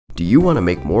Do you want to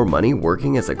make more money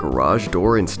working as a garage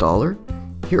door installer?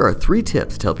 Here are 3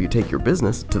 tips to help you take your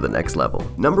business to the next level.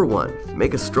 Number 1,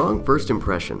 make a strong first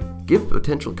impression. Give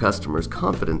potential customers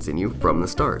confidence in you from the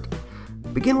start.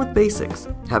 Begin with basics.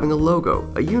 Having a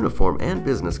logo, a uniform, and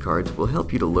business cards will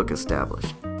help you to look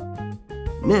established.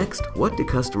 Next, what do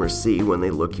customers see when they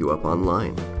look you up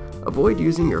online? Avoid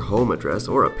using your home address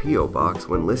or a P.O. box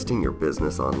when listing your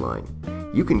business online.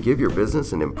 You can give your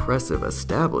business an impressive,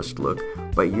 established look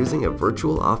by using a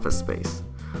virtual office space.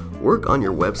 Work on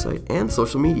your website and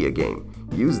social media game.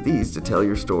 Use these to tell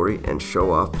your story and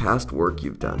show off past work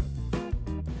you've done.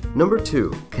 Number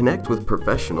 2, connect with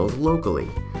professionals locally.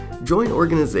 Join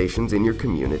organizations in your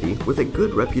community with a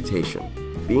good reputation.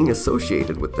 Being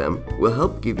associated with them will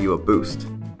help give you a boost.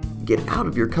 Get out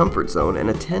of your comfort zone and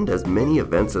attend as many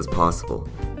events as possible.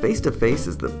 Face-to-face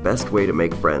is the best way to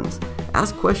make friends.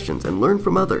 Ask questions and learn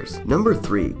from others. Number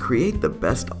 3, create the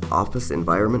best office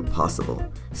environment possible.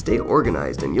 Stay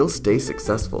organized and you'll stay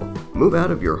successful. Move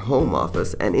out of your home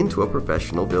office and into a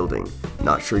professional building.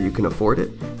 Not sure you can afford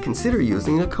it? Consider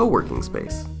using a co-working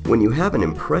space. When you have an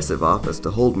impressive office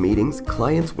to hold meetings,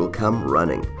 clients will come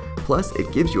running. Plus,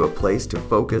 it gives you a place to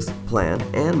focus, plan,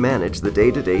 and manage the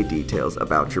day-to-day details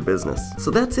about your business.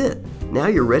 So that's it. Now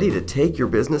you're ready to take your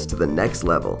business to the next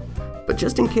level. But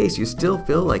just in case you still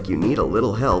feel like you need a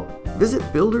little help, visit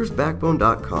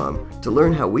buildersbackbone.com to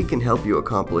learn how we can help you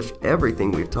accomplish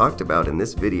everything we've talked about in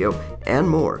this video and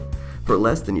more for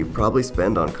less than you probably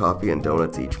spend on coffee and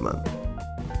donuts each month.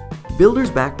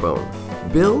 Builders Backbone.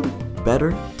 Build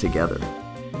better together.